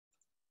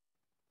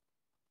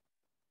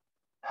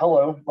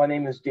Hello, my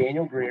name is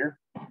Daniel Greer,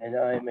 and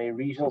I'm a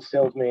regional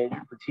sales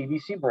manager for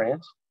TBC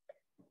Brands.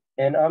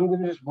 And I'm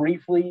going to just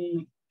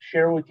briefly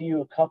share with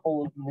you a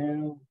couple of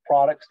new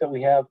products that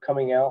we have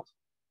coming out.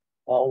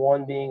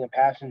 One being a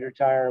passenger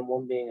tire and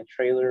one being a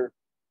trailer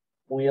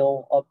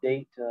wheel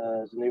update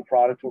is a new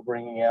product we're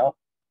bringing out.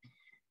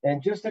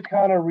 And just to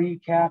kind of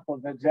recap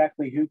of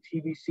exactly who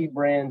TBC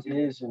Brands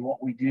is and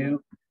what we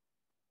do,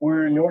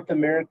 we're North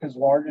America's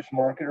largest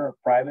marketer of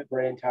private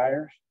brand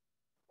tires.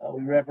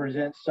 We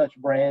represent such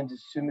brands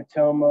as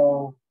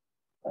Sumitomo,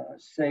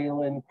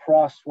 Salem,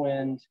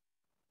 Crosswind,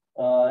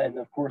 and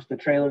of course the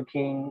Trailer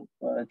King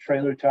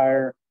trailer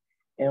tire.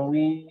 And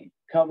we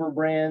cover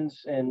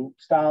brands and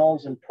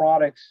styles and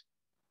products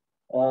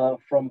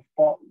from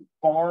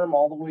farm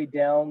all the way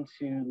down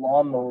to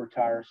lawnmower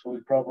tires. So we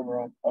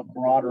cover a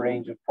broad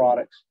range of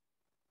products.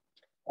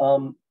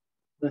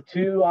 The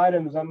two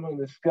items I'm going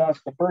to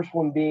discuss, the first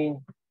one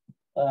being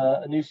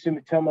a new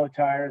Sumitomo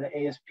tire, the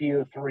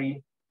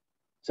ASP03.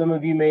 Some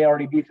of you may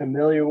already be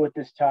familiar with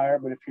this tire,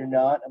 but if you're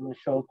not, I'm going to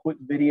show a quick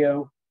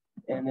video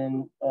and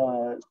then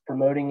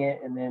promoting it,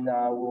 and then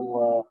I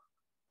will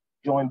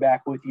join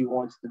back with you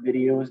once the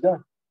video is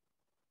done.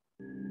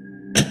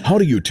 How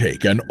do you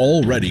take an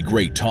already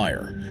great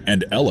tire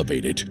and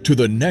elevate it to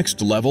the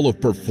next level of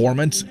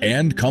performance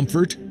and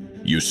comfort?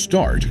 You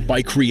start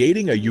by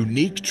creating a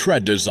unique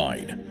tread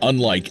design,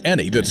 unlike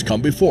any that's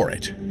come before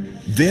it.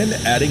 Then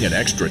adding an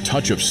extra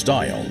touch of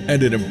style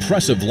and an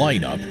impressive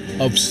lineup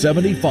of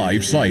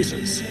 75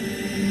 sizes.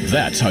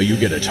 That's how you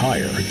get a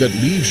tire that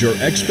leaves your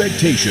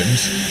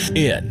expectations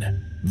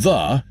in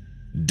the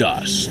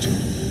dust.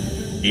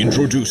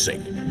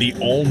 Introducing the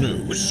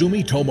all-new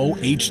Sumitomo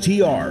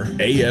HTR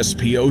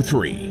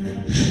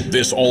ASP03.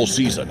 This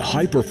all-season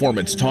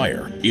high-performance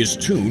tire is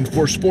tuned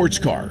for sports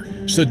car,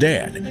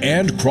 sedan,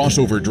 and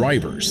crossover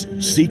drivers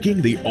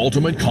seeking the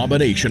ultimate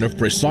combination of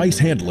precise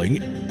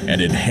handling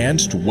and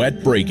enhanced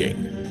wet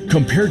braking.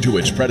 Compared to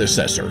its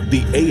predecessor,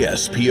 the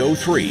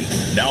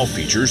ASP03 now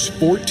features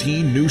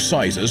 14 new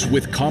sizes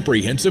with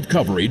comprehensive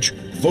coverage,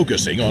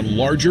 focusing on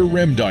larger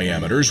rim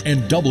diameters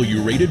and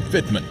W-rated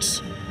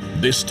fitments.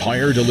 This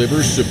tire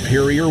delivers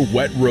superior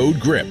wet road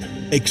grip,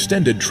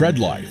 extended tread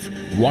life,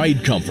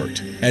 ride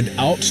comfort, and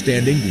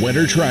outstanding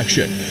winter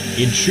traction,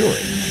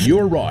 ensuring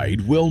your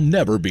ride will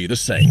never be the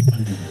same.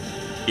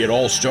 It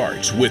all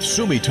starts with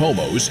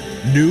Sumitomo's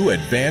new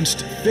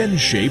advanced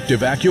fin-shaped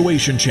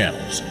evacuation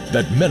channels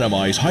that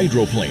minimize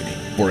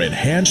hydroplaning for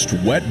enhanced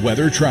wet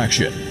weather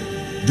traction.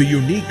 The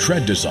unique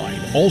tread design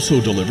also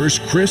delivers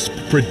crisp,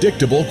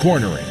 predictable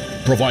cornering,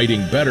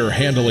 providing better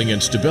handling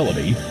and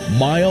stability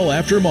mile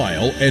after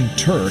mile and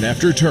turn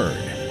after turn.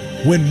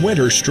 When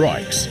winter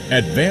strikes,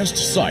 advanced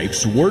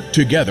sipes work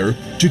together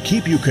to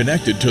keep you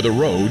connected to the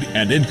road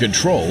and in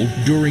control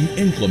during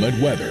inclement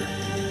weather.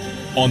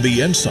 On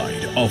the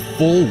inside, a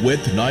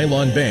full-width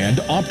nylon band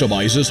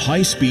optimizes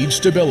high-speed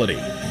stability,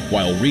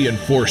 while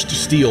reinforced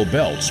steel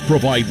belts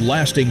provide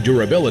lasting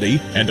durability,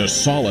 and a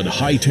solid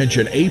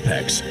high-tension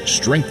apex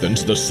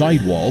strengthens the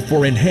sidewall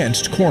for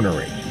enhanced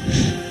cornering.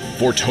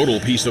 For total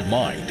peace of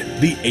mind,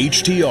 the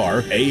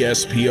HTR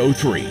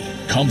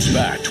ASP03 comes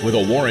backed with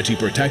a warranty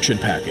protection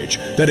package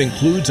that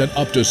includes an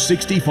up to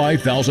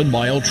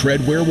 65,000-mile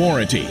tread wear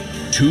warranty,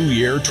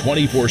 2-year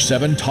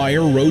 24/7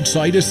 tire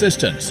roadside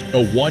assistance,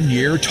 a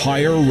 1-year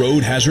tire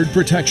road hazard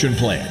protection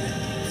plan,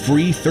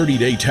 free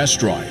 30-day test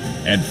drive,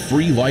 and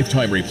free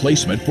lifetime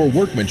replacement for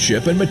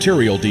workmanship and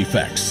material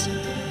defects.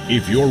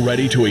 If you're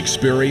ready to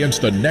experience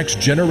the next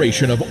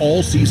generation of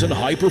all-season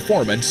high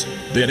performance,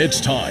 then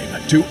it's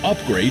time to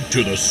upgrade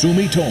to the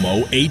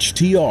Sumitomo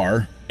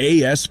HTR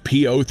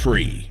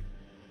ASP03.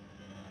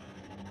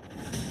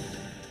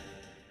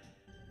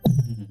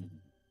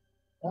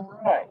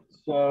 All right,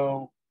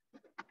 so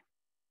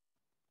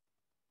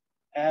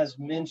as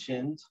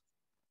mentioned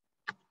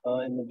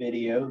in the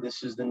video,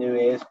 this is the new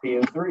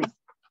ASP03.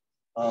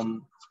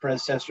 Its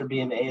predecessor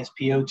being the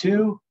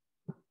ASP02.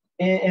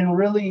 And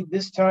really,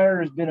 this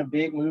tire has been a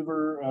big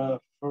mover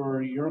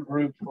for your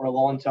group for a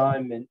long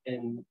time,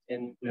 and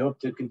we hope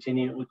to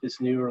continue with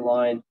this newer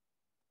line.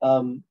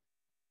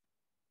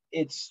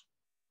 It's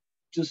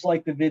just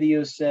like the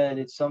video said,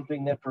 it's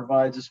something that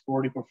provides a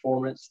sporty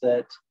performance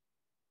that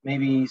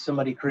maybe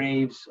somebody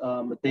craves,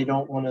 but they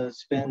don't want to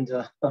spend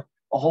a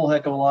whole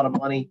heck of a lot of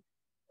money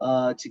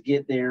to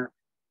get there.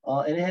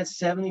 And it has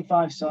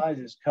 75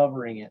 sizes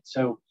covering it.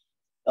 So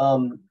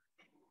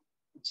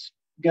it's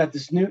got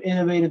this new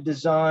innovative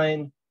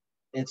design.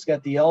 It's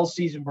got the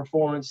all-season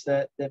performance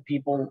that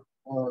people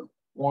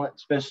want,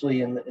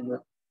 especially in the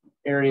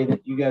area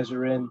that you guys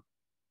are in,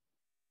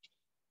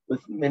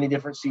 with many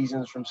different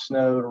seasons from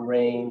snow to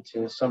rain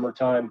to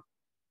summertime.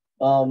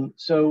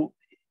 So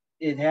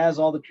it has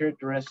all the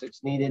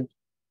characteristics needed.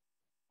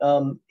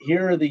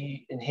 Here are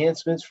the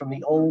enhancements from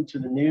the old to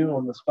the new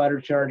on the spider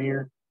chart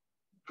here.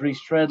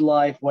 Increased tread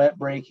life, wet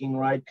braking,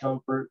 ride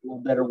comfort, a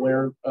little better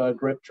wear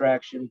grip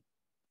traction.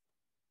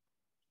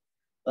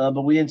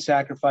 But we didn't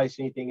sacrifice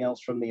anything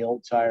else from the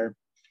old tire.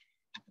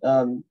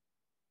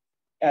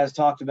 as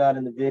talked about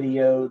in the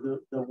video,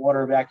 the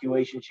water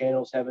evacuation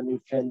channels have a new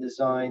fin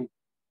design.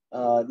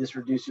 This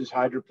reduces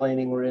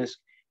hydroplaning risk,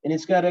 and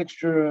it's got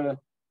extra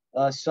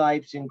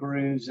sipes and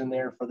grooves in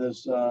there for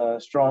those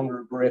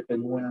stronger grip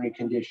in wintry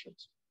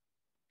conditions.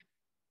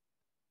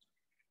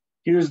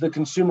 Here's the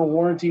consumer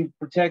warranty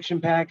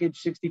protection package,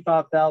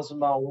 65,000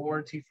 mile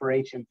warranty for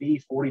H and B,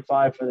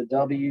 45 for the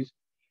W's.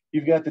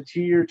 You've got the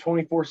 2-year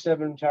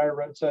 24/7 tire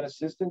roadside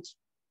assistance.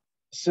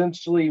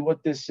 Essentially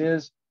what this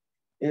is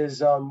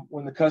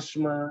when the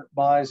customer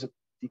buys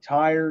the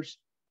tires,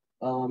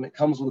 it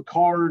comes with a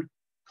card,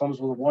 comes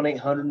with a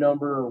 1-800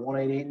 number or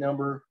 188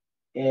 number,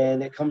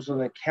 and it comes with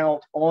an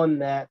account on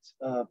that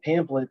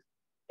pamphlet.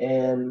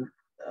 And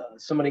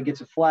somebody gets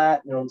a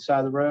flat, they're on the side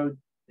of the road,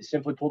 they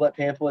simply pull that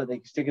pamphlet, they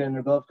can stick it in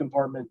their glove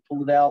compartment,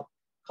 pull it out,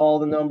 call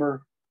the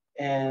number,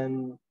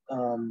 and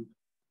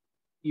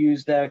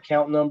use that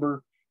account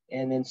number,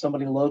 and then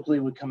somebody locally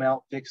would come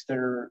out, fix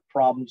their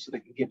problem so they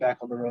can get back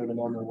on the road and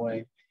on their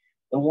way.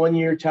 The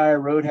 1-year tire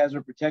road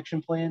hazard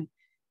protection plan.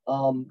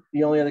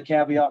 The only other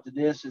caveat to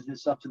this is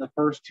it's up to the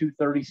first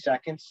 230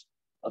 seconds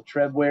of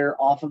tread wear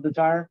off of the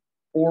tire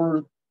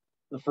or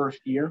the first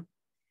year.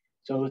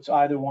 So it's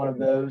either one of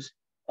those.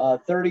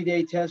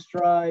 30-day test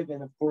drive,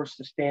 and of course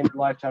the standard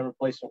lifetime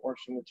replacement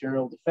works for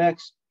material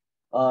defects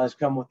has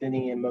come with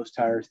any and most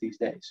tires these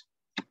days.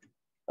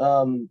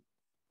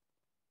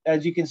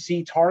 As you can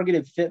see,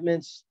 targeted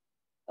fitments,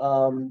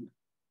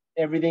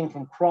 everything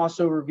from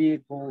crossover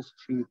vehicles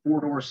to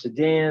 4-door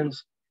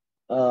sedans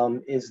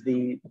is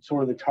the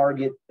sort of the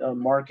target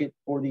market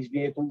for these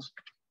vehicles.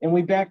 And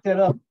we back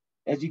that up,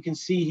 as you can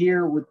see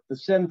here, with the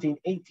 17,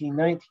 18,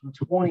 19,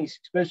 20s,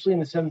 especially in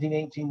the 17,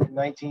 18, and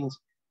 19s,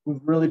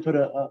 we've really put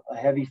a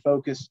heavy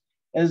focus,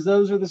 as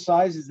those are the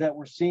sizes that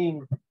we're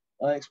seeing,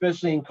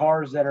 especially in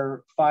cars that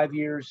are 5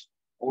 years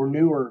or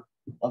newer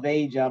of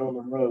age out on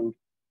the road.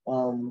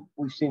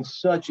 We've seen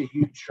such a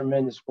huge,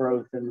 tremendous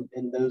growth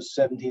in those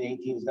 17,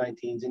 18s,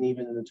 19s, and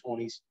even in the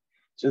 20s.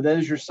 So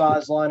there's your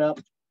size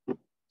lineup.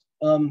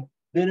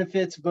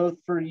 Benefits both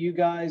for you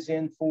guys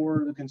and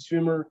for the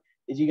consumer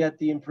is you got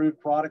the improved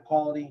product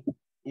quality.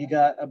 You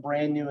got a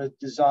brand new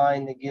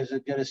design that gives a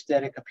good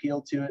aesthetic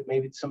appeal to it.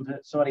 Maybe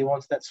somebody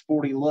wants that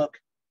sporty look.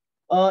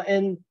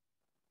 And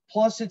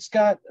plus it's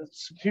got a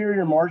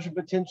superior margin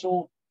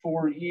potential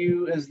for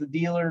you as the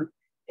dealer,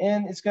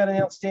 and it's got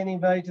an outstanding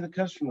value to the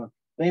customer.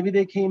 Maybe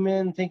they came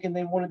in thinking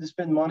they wanted to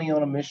spend money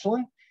on a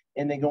Michelin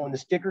and they go into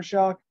sticker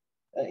shock.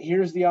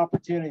 Here's the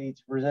opportunity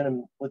to present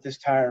them with this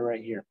tire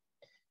right here.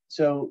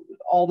 So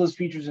all those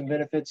features and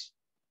benefits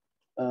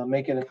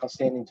make it an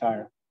outstanding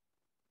tire.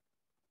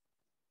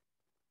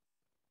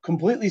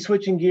 Completely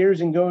switching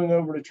gears and going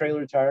over to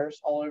trailer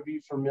tires. All of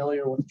you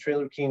familiar with the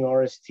Trailer King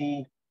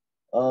RST.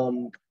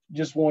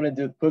 Just wanted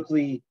to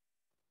quickly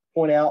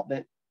point out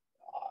that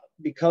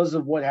because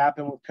of what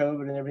happened with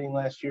COVID and everything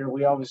last year,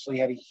 we obviously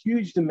had a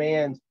huge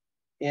demand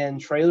in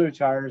trailer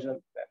tires. As a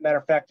matter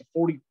of fact, a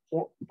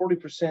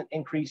 40%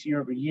 increase year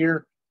over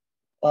year.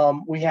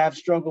 We have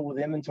struggled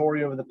with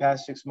inventory over the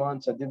past 6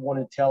 months. I did want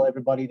to tell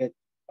everybody that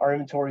our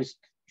inventory is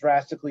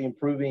drastically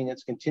improving.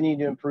 It's continuing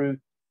to improve.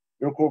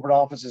 Your corporate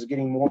office is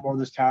getting more and more of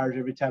those tires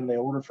every time they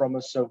order from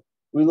us. So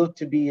we look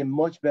to be in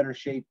much better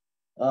shape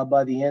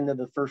by the end of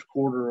the first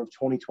quarter of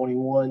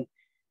 2021.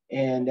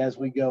 And as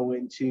we go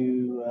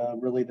into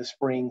really the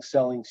spring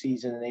selling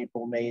season in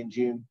April, May, and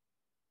June.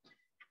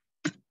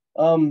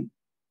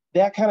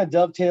 That kind of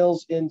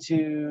dovetails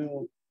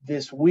into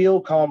this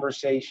wheel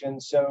conversation.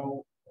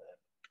 So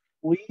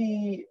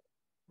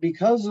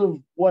because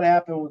of what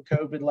happened with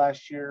COVID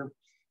last year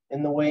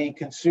and the way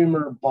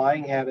consumer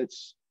buying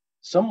habits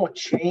somewhat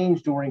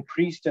changed or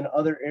increased in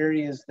other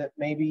areas, that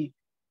maybe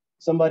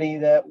somebody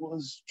that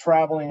was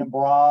traveling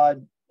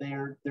abroad,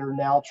 they're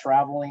now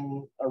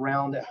traveling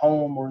around at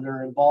home, or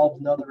they're involved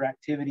in other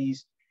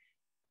activities.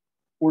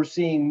 We're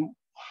seeing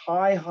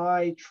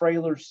high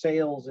trailer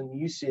sales and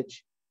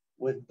usage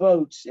with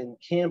boats and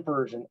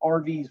campers and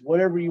RVs,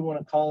 whatever you want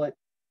to call it.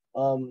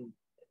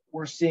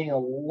 We're seeing a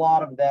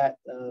lot of that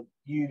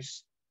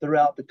use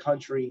throughout the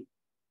country.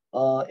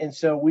 And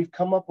so we've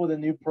come up with a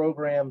new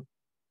program,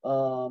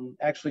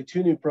 actually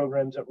 2 new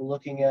programs that we're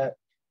looking at.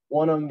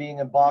 One of them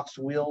being a box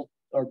wheel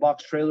or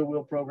box trailer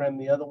wheel program,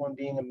 the other one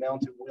being a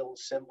mounted wheel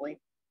assembly.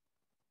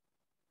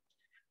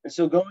 And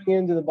so going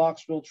into the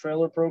box wheel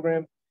trailer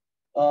program,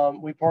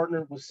 we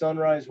partnered with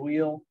Sunrise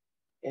Wheel,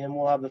 and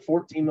we'll have the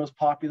 14 most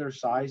popular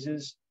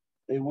sizes.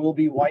 They will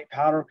be white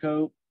powder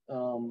coat.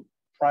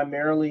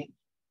 Primarily,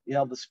 you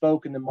have the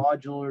spoke and the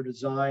modular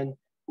design.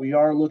 We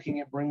are looking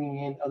at bringing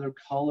in other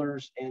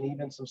colors and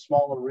even some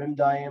smaller rim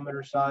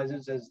diameter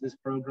sizes as this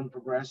program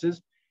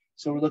progresses.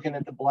 So we're looking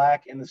at the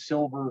black and the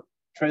silver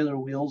trailer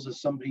wheels, as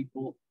some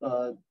people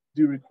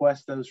do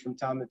request those from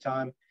time to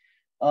time.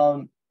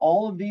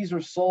 All of these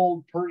are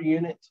sold per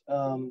unit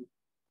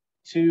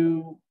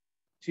to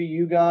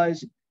you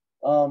guys.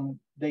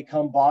 They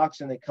come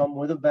boxed and they come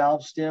with a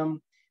valve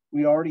stem.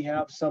 We already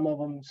have some of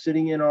them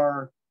sitting in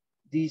our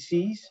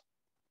DCs,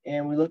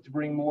 and we look to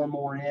bring more and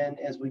more in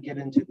as we get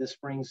into the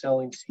spring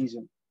selling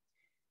season.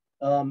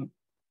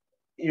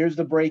 here's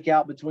the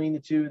breakout between the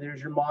two.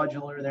 There's your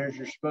modular, there's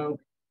your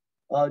spoke.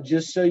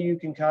 Just so you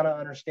can kind of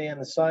understand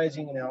the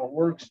sizing and how it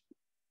works.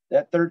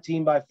 That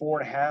 13 by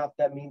 4.5,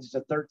 that means it's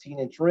a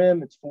 13-inch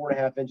rim. It's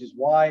 4.5 inches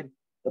wide.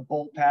 The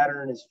bolt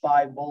pattern is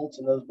 5 bolts,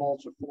 and those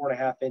bolts are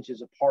 4.5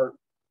 inches apart.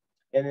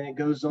 And then it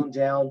goes on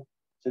down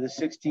to the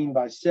 16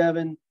 by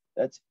 7.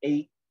 That's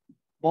 8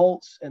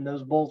 bolts, and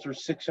those bolts are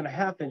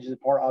 6.5 inches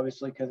apart,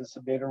 obviously, because it's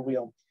a bigger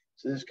wheel.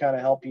 So this kind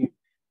of help you.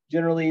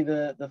 Generally,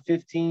 the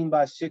 15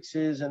 by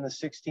 6s and the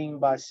 16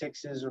 by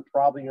 6s are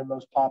probably your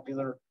most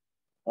popular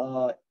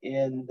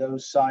in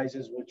those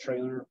sizes with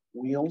trailer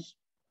wheels.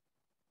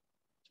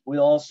 We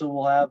also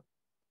will have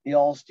the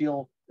all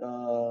steel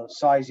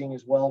sizing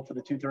as well for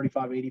the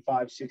 235/85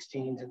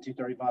 16s and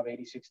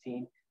 235/80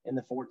 16 in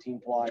the 14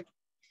 ply.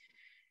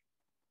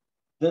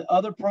 The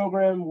other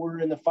program we're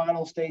in the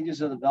final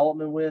stages of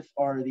development with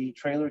are the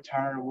trailer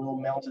tire and wheel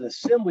mounted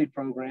assembly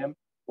program,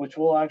 which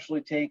will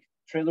actually take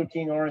Trailer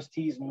King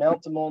RSTs,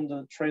 mount them on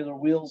the trailer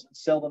wheels, and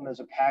sell them as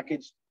a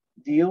package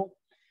deal.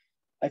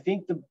 I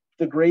think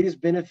the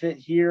greatest benefit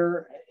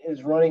here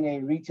is running a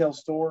retail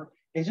store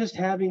is just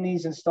having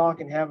these in stock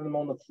and having them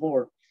on the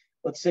floor.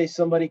 Let's say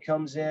somebody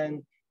comes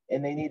in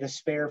and they need a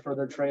spare for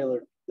their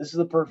trailer. This is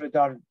the perfect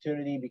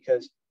opportunity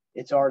because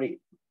it's already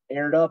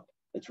aired up.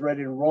 It's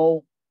ready to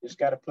roll. Just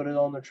got to put it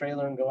on the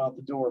trailer and go out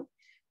the door.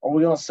 Are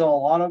we going to sell a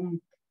lot of them?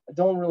 I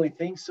don't really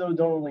think so.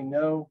 Don't really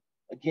know.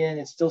 Again,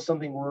 it's still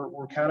something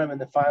we're kind of in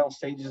the final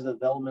stages of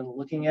development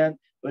looking at,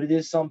 but it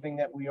is something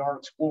that we are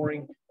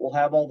exploring. We'll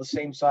have all the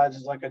same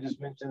sizes like I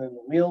just mentioned in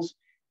the wheels,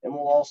 and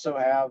we'll also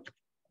have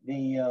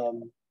the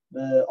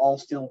all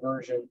steel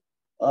version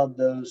of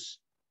those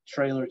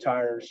trailer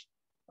tires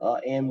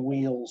and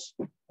wheels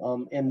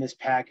in this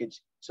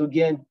package. So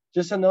again,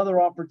 just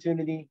another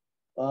opportunity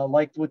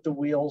like with the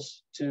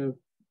wheels to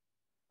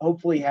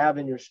hopefully have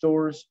in your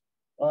stores.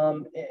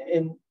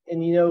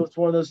 And you know, it's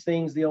one of those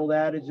things, the old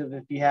adage of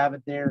if you have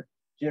it there,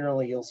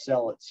 generally you'll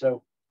sell it.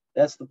 So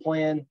that's the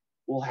plan.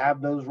 We'll have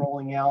those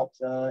rolling out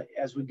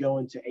as we go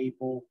into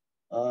April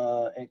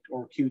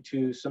or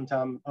Q2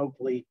 sometime,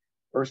 hopefully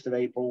 1st of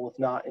April, if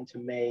not into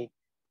May,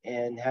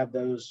 and have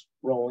those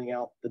rolling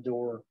out the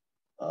door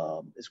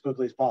as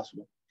quickly as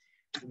possible.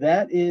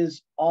 That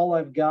is all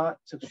I've got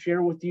to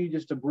share with you,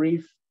 just a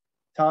brief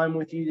time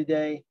with you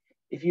today.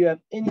 If you have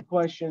any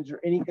questions or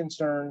any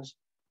concerns,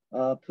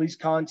 please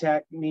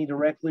contact me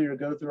directly or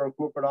go through our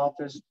corporate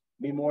office.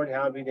 Be more than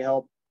happy to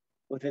help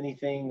with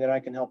anything that I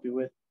can help you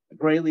with. I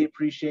greatly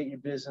appreciate your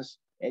business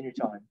and your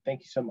time.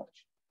 Thank you so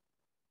much.